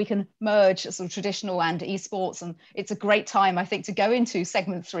ways that we can merge sort of traditional and esports, and it's a great time, I think, to go into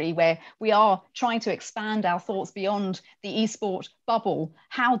segment 3, where we are trying to expand our thoughts beyond the esport bubble.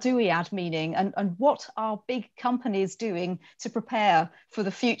 How do we add meaning, and what are big companies doing to prepare for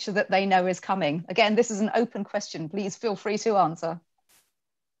the future that they know is coming? Again, this is an open question. Please feel free to answer.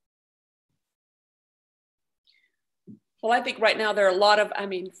 Well, I think right now there are a lot of,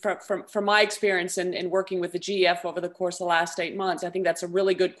 from my experience in working with the GEF over the course of the last 8 months, I think that's a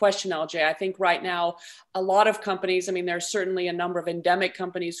really good question, LJ. I think right now, a lot of companies, there's certainly a number of endemic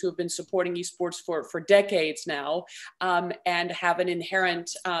companies who have been supporting esports for decades now, and have an inherent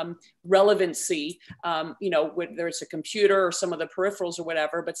relevancy, whether it's a computer or some of the peripherals or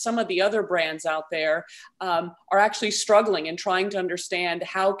whatever, but some of the other brands out there are actually struggling and trying to understand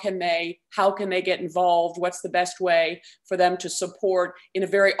how can they get involved, what's the best way for them to support in a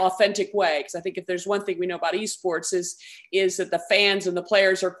very authentic way. Because I think if there's one thing we know about esports is that the fans and the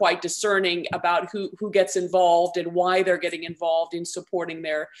players are quite discerning about who gets involved and why they're getting involved in supporting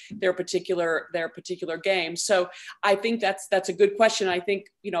their particular game. So I think that's a good question. I think,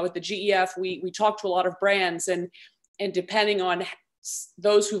 at the GEF, we talk to a lot of brands, and depending on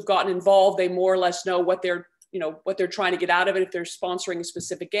those who've gotten involved, they more or less know what they're trying to get out of it if they're sponsoring a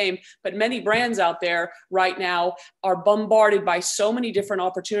specific game. But many brands out there right now are bombarded by so many different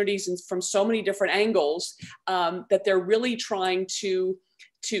opportunities and from so many different angles that they're really trying to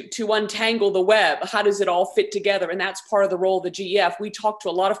untangle the web. How does it all fit together? And that's part of the role of the GEF. We talk to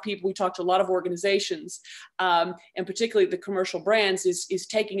a lot of people, we talk to a lot of organizations, and particularly the commercial brands is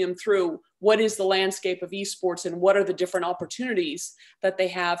taking them through what is the landscape of esports and what are the different opportunities that they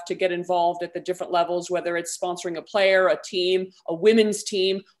have to get involved at the different levels, whether it's sponsoring a player, a team, a women's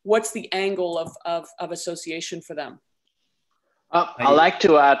team. What's the angle of association for them? I'd like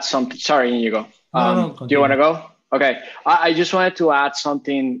to add something. Sorry, Inigo. Do you want to go? Okay, I just wanted to add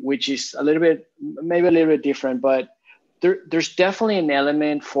something which is maybe a little bit different, but there's definitely an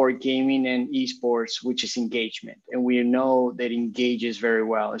element for gaming and esports, which is engagement. And we know that engages very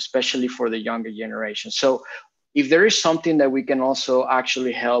well, especially for the younger generation. So if there is something that we can also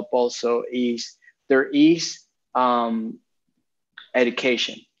actually help also is there is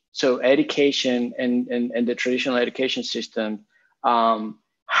education. So education and the traditional education system,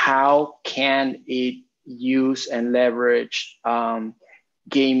 how can it use and leverage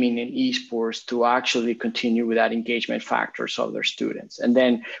gaming and esports to actually continue with that engagement factors of their students? And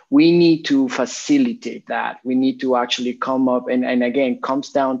then we need to facilitate that. We need to actually come up and again, comes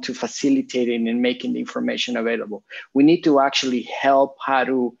down to facilitating and making the information available. We need to actually help how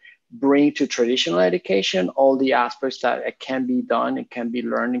to bring to traditional education all the aspects that it can be done, it can be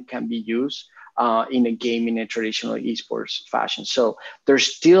learned, it can be used in a gaming and traditional esports fashion. So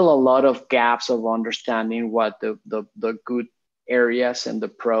there's still a lot of gaps of understanding what the good areas and the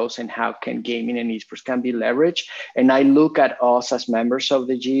pros and how can gaming and esports can be leveraged. And I look at us as members of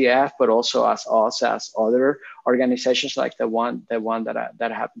the GEF, but also as us as other organizations like the one that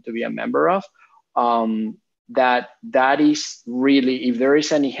I happen to be a member of. That is really, if there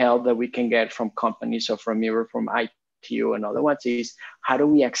is any help that we can get from companies or from ITU and other ones, is how do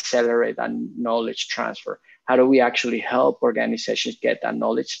we accelerate that knowledge transfer? How do we actually help organizations get that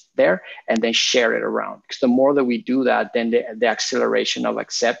knowledge there and then share it around? Because the more that we do that, then the acceleration of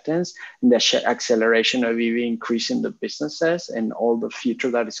acceptance and the acceleration of even increasing the businesses and all the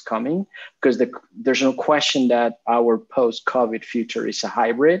future that is coming. Because there's no question that our post-COVID future is a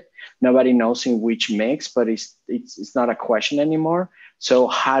hybrid. Nobody knows in which mix, but it's not a question anymore. So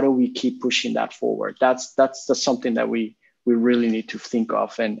how do we keep pushing that forward? That's something that we really need to think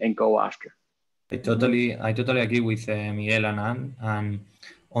of and go after. I totally agree with Miguel and Anne. And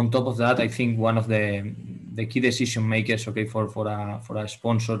on top of that, I think one of the key decision makers, okay, for a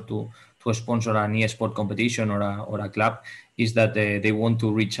sponsor to sponsor an e-sport competition or a club is that they want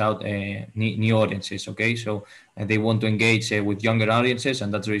to reach out new audiences, okay? So they want to engage with younger audiences,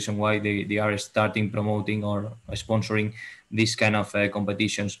 and that's the reason why they are starting promoting or sponsoring these kind of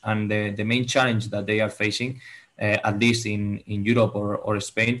competitions. And the main challenge that they are facing, at least in Europe or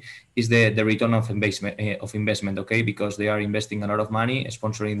Spain, is the return of investment, okay? Because they are investing a lot of money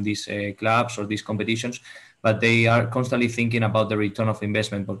sponsoring these clubs or these competitions, but they are constantly thinking about the return of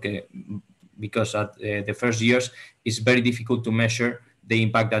investment because at the first years, it's very difficult to measure the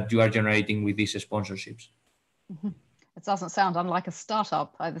impact that you are generating with these sponsorships. Mm-hmm. It doesn't sound unlike a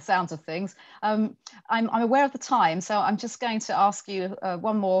startup by the sounds of things. I'm aware of the time, so I'm just going to ask you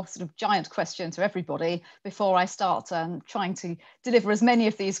one more sort of giant question to everybody before I start trying to deliver as many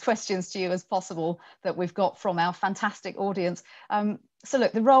of these questions to you as possible that we've got from our fantastic audience. So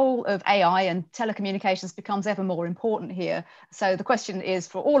look, the role of AI and telecommunications becomes ever more important here. So the question is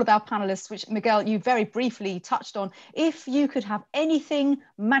for all of our panelists, which Miguel, you very briefly touched on, if you could have anything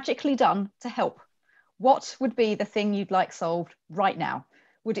magically done to help, what would be the thing you'd like solved right now?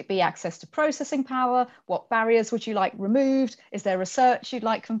 Would it be access to processing power? What barriers would you like removed? Is there research you'd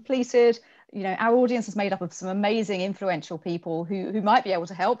like completed? You know, our audience is made up of some amazing influential people who might be able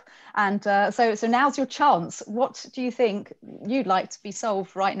to help. And so now's your chance. What do you think you'd like to be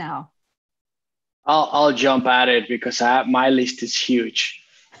solved right now? I'll jump at it because my list is huge.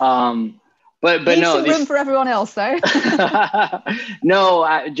 But Leave no, some room for everyone else, though.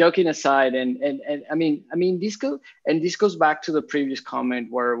 No, joking aside, and I mean this goes back to the previous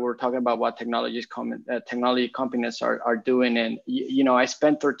comment where we're talking about what technology companies are doing. And you know, I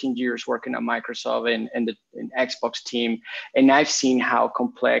spent 13 years working at Microsoft and the Xbox team, and I've seen how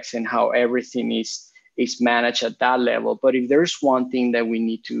complex and how everything is managed at that level. But if there's one thing that we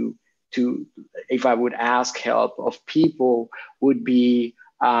need to if I would ask help of people, would be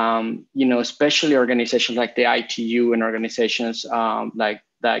you know, especially organizations like the ITU and organizations like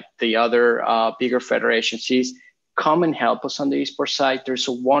the other bigger federations, is come and help us on the esports side. There's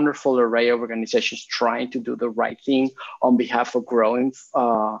a wonderful array of organizations trying to do the right thing on behalf of growing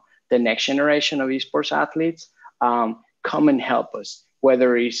the next generation of esports athletes. Come and help us,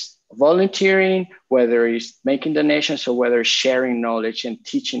 whether it's volunteering, whether it's making donations, or whether it's sharing knowledge and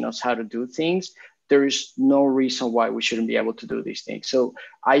teaching us how to do things. There is no reason why we shouldn't be able to do these things. So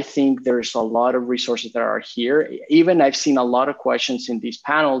I think there's a lot of resources that are here. Even I've seen a lot of questions in this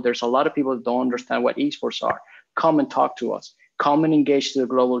panel. There's a lot of people that don't understand what esports are. Come and talk to us. Come and engage to the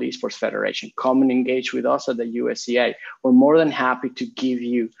Global Esports Federation. Come and engage with us at the USCA. We're more than happy to give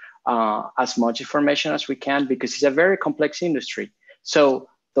you as much information as we can, because it's a very complex industry. So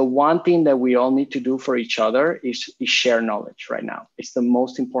the one thing that we all need to do for each other is share knowledge right now. It's the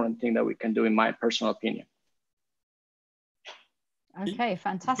most important thing that we can do, in my personal opinion. Okay,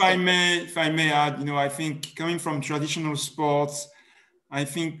 fantastic. If I may add, you know, I think coming from traditional sports, I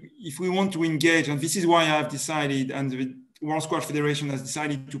think if we want to engage, and this is why I've decided, and the World Squash Federation has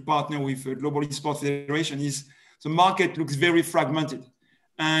decided to partner with the Global Esports Federation, is the market looks very fragmented.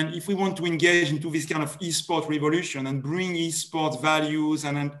 And if we want to engage into this kind of esports revolution and bring esports values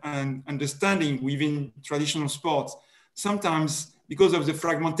and understanding within traditional sports, sometimes because of the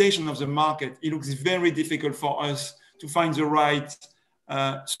fragmentation of the market, it looks very difficult for us to find the right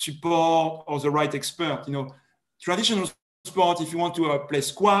support or the right expert. You know, traditional sport, if you want to play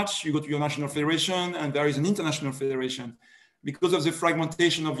squash, you go to your national federation, and there is an international federation. Because of the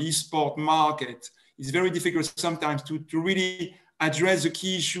fragmentation of the esport market, it's very difficult sometimes to really address the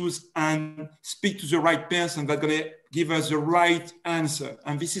key issues and speak to the right person that's going to give us the right answer.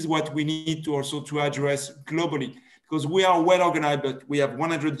 And this is what we need to also to address globally, because we are well organized, but we have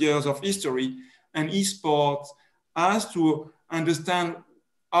 100 years of history, and esports has to understand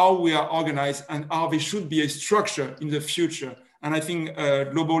how we are organized and how there should be a structure in the future. And I think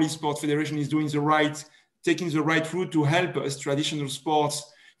Global Esports Federation is taking the right route to help us, traditional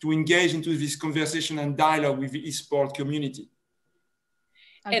sports, to engage into this conversation and dialogue with the esports community.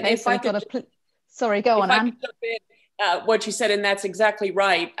 Okay, so I've got sorry, go on, Anne. what you said, and that's exactly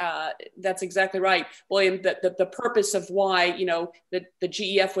right. That's exactly right, William. The purpose of why, you know, the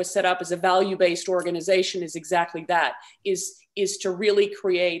GEF was set up as a value-based organization is exactly that, is to really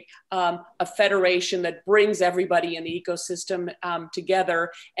create a federation that brings everybody in the ecosystem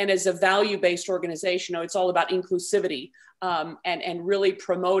together. And as a value-based organization, you know, it's all about inclusivity and really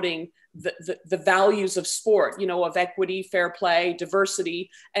promoting the values of sport, you know, of equity, fair play, diversity,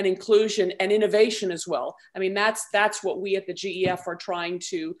 and inclusion, and innovation as well. I mean, that's what we at the GEF are trying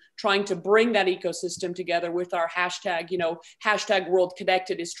to bring that ecosystem together with our hashtag. You know, hashtag World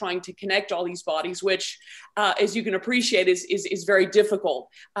Connected is trying to connect all these bodies, which, as you can appreciate, is very difficult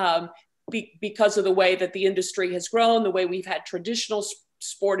because of the way that the industry has grown, the way we've had traditional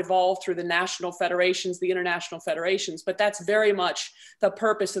sport evolve through the national federations, the international federations. But that's very much the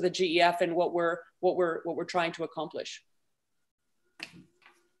purpose of the GEF and what we're trying to accomplish.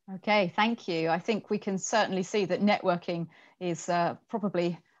 Okay, thank you. I think we can certainly see that networking is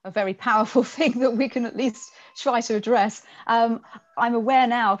probably a very powerful thing that we can at least try to address. I'm aware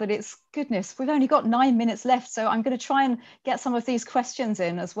now that we've only got 9 minutes left, so I'm going to try and get some of these questions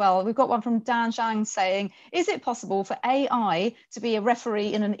in as well. We've got one from Dan Zhang saying, is it possible for AI to be a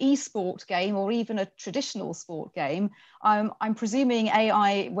referee in an e-sport game or even a traditional sport game? I'm presuming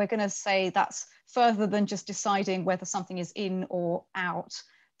AI, we're going to say that's further than just deciding whether something is in or out.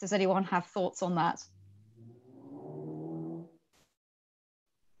 Does anyone have thoughts on that?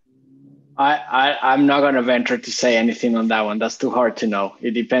 I'm not going to venture to say anything on that one. That's too hard to know.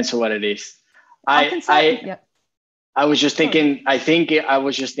 It depends on what it is. I was just thinking. I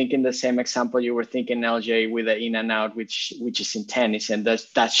was just thinking the same example you were thinking, LJ, with the in and out, which is in tennis, and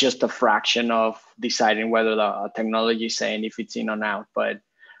that's just a fraction of deciding whether the technology is saying if it's in or out. But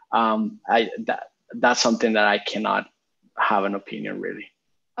that's something that I cannot have an opinion really.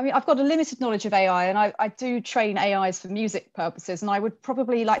 I mean, I've got a limited knowledge of AI, and I do train AIs for music purposes, and I would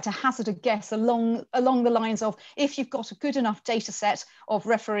probably like to hazard a guess along the lines of, if you've got a good enough data set of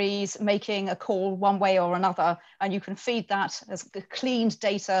referees making a call one way or another, and you can feed that as cleaned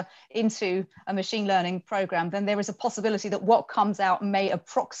data into a machine learning program, then there is a possibility that what comes out may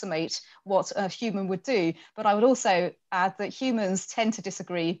approximate what a human would do. But I would also add that humans tend to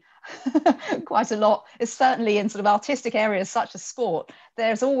disagree quite a lot, is certainly in sort of artistic areas such as sport.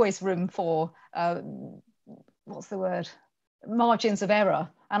 There's always room for margins of error,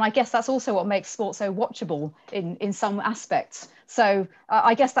 and I guess that's also what makes sport so watchable in some aspects. So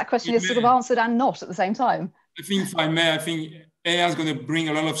I guess that question is sort of answered and not at the same time. I think, if I may, I think AI is going to bring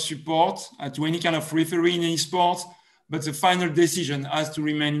a lot of support to any kind of referee in any sport, but the final decision has to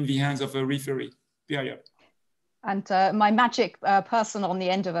remain in the hands of a referee, period. And my magic person on the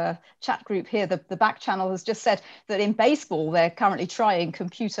end of a chat group here, the back channel, has just said that in baseball, they're currently trying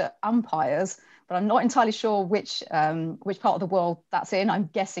computer umpires, but I'm not entirely sure which part of the world that's in. I'm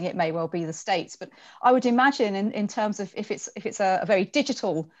guessing it may well be the States, but I would imagine in terms of if it's a very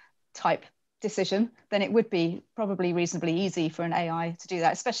digital type decision, then it would be probably reasonably easy for an AI to do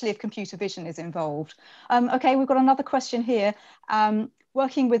that, especially if computer vision is involved. Okay, we've got another question here.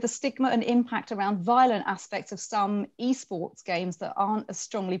 Working with the stigma and impact around violent aspects of some esports games that aren't as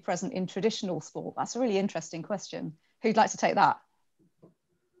strongly present in traditional sport. That's a really interesting question. Who'd like to take that?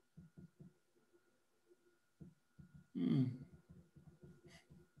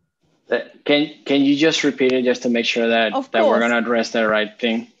 Can you just repeat it just to make sure that we're going to address the right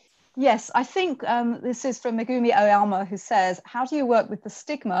thing? Yes, I think this is from Megumi Oyama, who says, how do you work with the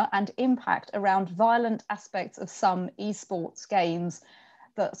stigma and impact around violent aspects of some esports games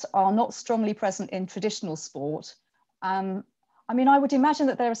that are not strongly present in traditional sport? I mean, I would imagine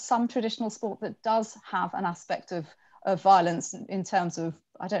that there is some traditional sport that does have an aspect of violence in terms of,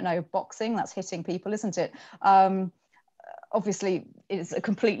 I don't know, boxing, that's hitting people, isn't it? Obviously, it's a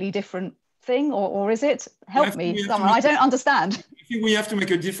completely different thing, or is it? Help me, someone, I don't understand. I think we have to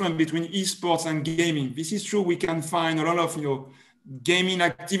make a difference between esports and gaming. This is true, we can find a lot of gaming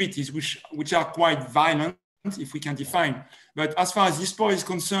activities which are quite violent, if we can define. But as far as esports is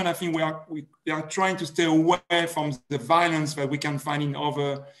concerned, I think we are trying to stay away from the violence that we can find in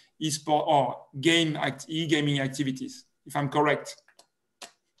other esport or e-gaming activities, if I'm correct.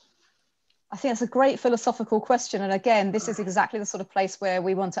 I think that's a great philosophical question. And again, this is exactly the sort of place where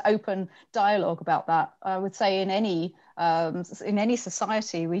we want to open dialogue about that. I would say in any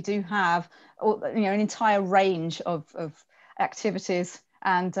society, we do have an entire range of activities.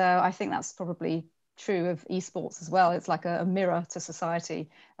 And I think that's probably true of esports as well. It's like a mirror to society.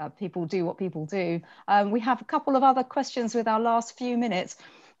 People do what people do. We have a couple of other questions with our last few minutes.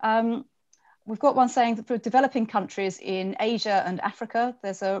 We've got one saying that for developing countries in Asia and Africa,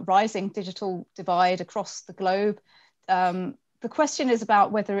 there's a rising digital divide across the globe. the question is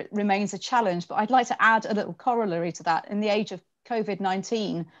about whether it remains a challenge, but I'd like to add a little corollary to that. In the age of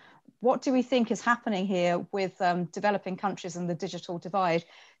COVID-19, what do we think is happening here with developing countries and the digital divide?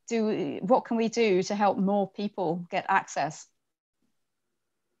 What can we do to help more people get access?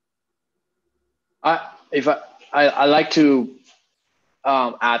 I like to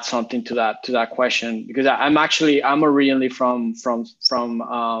add something to that question, because I'm originally from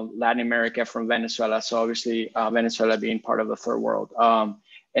Latin America, from Venezuela. So obviously Venezuela being part of the third world,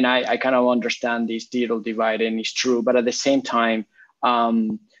 and I kind of understand this digital divide, and it's true. But at the same time,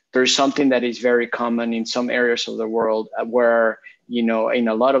 there's something that is very common in some areas of the world where, in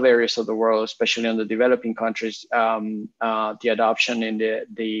a lot of areas of the world, especially in the developing countries, the adoption and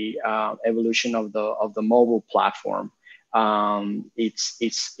the evolution of the mobile platform,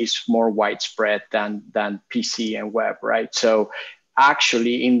 it's more widespread than PC and web, right? So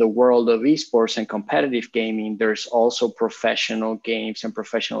actually, in the world of esports and competitive gaming, there's also professional games and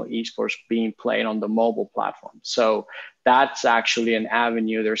professional esports being played on the mobile platform. So that's actually an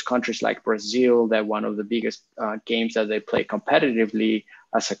avenue. There's countries like Brazil that one of the biggest games that they play competitively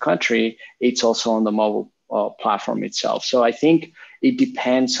as a country, it's also on the mobile platform itself. So I think it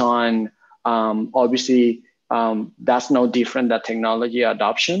depends on, obviously, that's no different than technology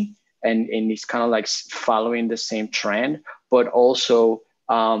adoption, and it's kind of like following the same trend, but also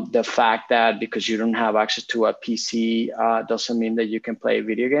the fact that because you don't have access to a PC doesn't mean that you can play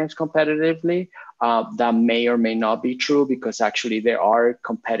video games competitively. That may or may not be true, because actually there are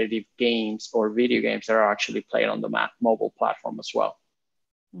competitive games or video games that are actually played on the mobile platform as well.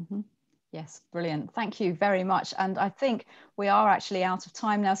 Mm-hmm. Yes, brilliant. Thank you very much. And I think we are actually out of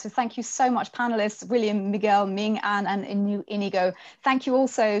time now. So thank you so much, panelists, William, Miguel, Ming, Anne, and Inigo. Thank you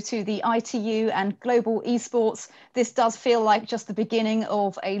also to the ITU and Global Esports. This does feel like just the beginning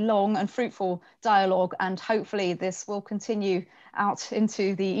of a long and fruitful dialogue, and hopefully this will continue out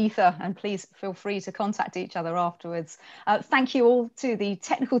into the ether, and please feel free to contact each other afterwards. Thank you all to the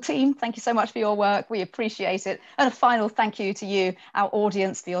technical team. Thank you so much for your work. We appreciate it. And a final thank you to you, our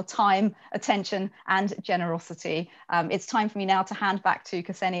audience, for your time, attention, and generosity. It's time for me now to hand back to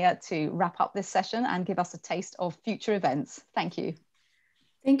Ksenia to wrap up this session and give us a taste of future events. Thank you.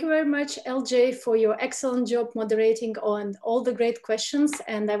 Thank you very much, LJ, for your excellent job moderating on all the great questions.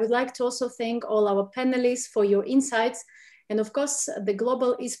 And I would like to also thank all our panelists for your insights, and of course, the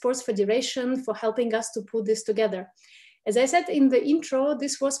Global Esports Federation for helping us to put this together. As I said in the intro,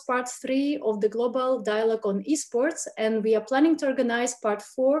 this was part 3 of the Global Dialogue on Esports, and we are planning to organize part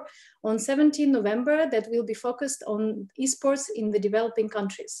 4 on 17 November that will be focused on esports in the developing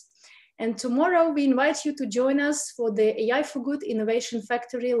countries. And tomorrow we invite you to join us for the AI for Good Innovation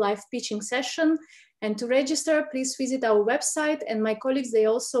Factory live pitching session. And to register, please visit our website, and my colleagues, they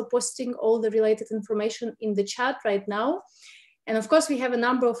are also posting all the related information in the chat right now. And of course, we have a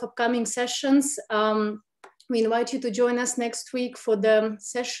number of upcoming sessions. We invite you to join us next week for the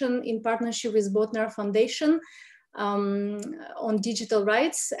session in partnership with Botnar Foundation on digital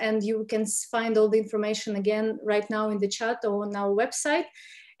rights. And you can find all the information again right now in the chat or on our website.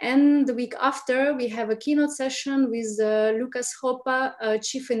 And the week after, we have a keynote session with Lucas Hopa,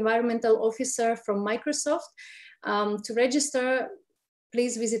 Chief Environmental Officer from Microsoft. To register,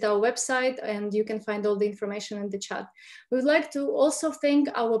 please visit our website, and you can find all the information in the chat. We would like to also thank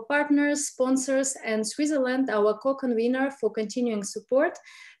our partners, sponsors, and Switzerland, our co-convener, for continuing support.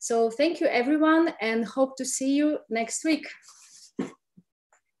 So thank you, everyone, and hope to see you next week.